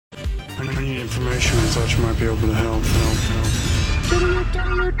I need information and such might be able to help.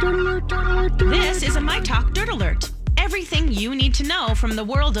 This is a My Talk Dirt Alert. Everything you need to know from the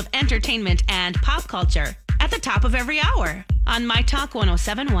world of entertainment and pop culture at the top of every hour on My Talk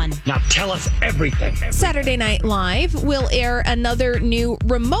 1071. Now tell us everything. Saturday Night Live will air another new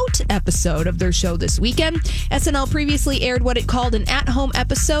remote episode of their show this weekend. SNL previously aired what it called an at-home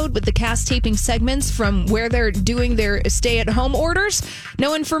episode with the cast taping segments from where they're doing their stay-at-home orders.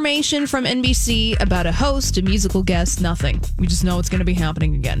 No information from NBC about a host, a musical guest, nothing. We just know it's going to be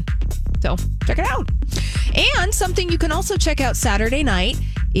happening again. So check it out. And something you can also check out Saturday night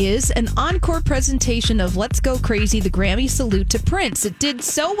is an encore presentation of Let's Go Crazy, the Grammy Salute to Prince. It did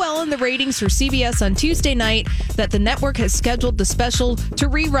so well in the ratings for CBS on Tuesday night that the network has scheduled the special to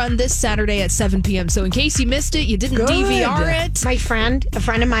rerun this Saturday at 7 p.m. So in case you missed it, you didn't DVR it. A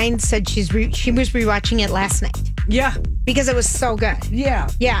friend of mine said she was rewatching it last night. Yeah. Because it was so good. Yeah.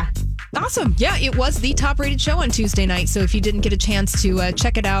 Yeah. Awesome. Yeah, it was the top-rated show on Tuesday night, so if you didn't get a chance to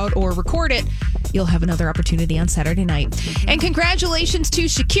check it out or record it, you'll have another opportunity on Saturday night. And congratulations to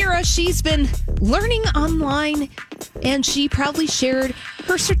Shakira. She's been learning online, and she proudly shared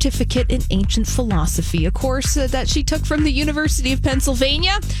her certificate in ancient philosophy, a course that she took from the University of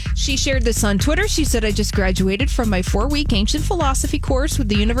Pennsylvania. She shared this on Twitter. She said, I just graduated from my 4-week ancient philosophy course with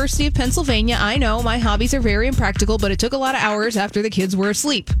the University of Pennsylvania. I know my hobbies are very impractical, but it took a lot of hours after the kids were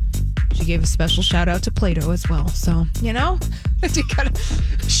asleep. She gave a special shout out to Plato as well. So, you know, you gotta...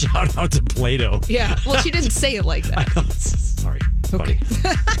 Shout out to Plato. Yeah. Well, she didn't say it like that. Sorry. Okay.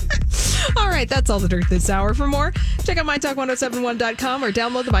 All right. That's all the dirt this hour. For more, check out mytalk1071.com or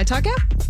download the MyTalk app.